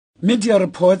Media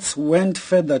reports went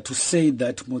further to say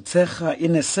that Motshekga,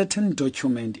 in a certain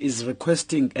document, is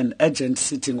requesting an urgent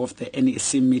sitting of the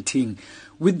NEC meeting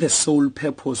with the sole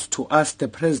purpose to ask the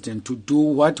president to do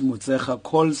what Motshekga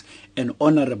calls an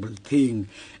honorable thing,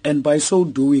 and by so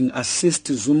doing assist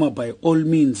Zuma by all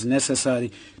means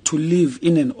necessary to live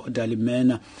in an orderly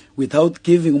manner. Without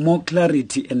giving more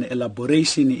clarity and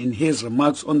elaboration in his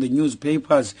remarks on the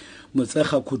newspapers,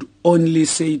 Motshekga could only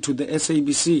say to the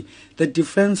SABC the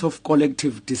defense of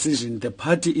collective decision the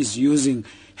party is using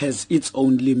has its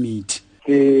own limit.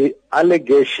 The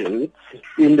allegations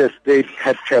in the state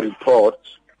capture report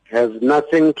has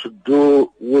nothing to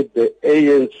do with the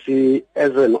ANC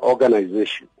as an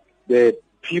organization. The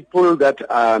people that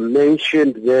are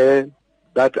mentioned there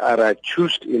that are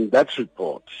accused in that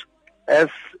report as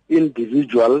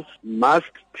individuals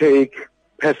must take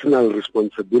personal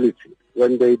responsibility.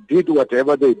 When they did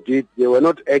whatever they did, they were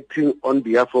not acting on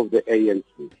behalf of the ANC.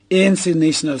 ANC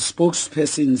national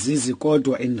spokesperson Zizi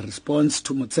Kodwa, in response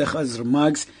to Motshekga's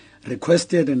remarks,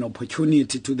 requested an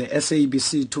opportunity to the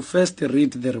SABC to first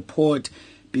read the report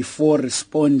before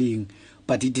responding,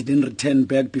 but he didn't return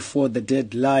back before the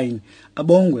deadline.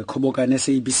 Abongwe Kobokana,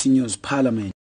 SABC News, Parliament.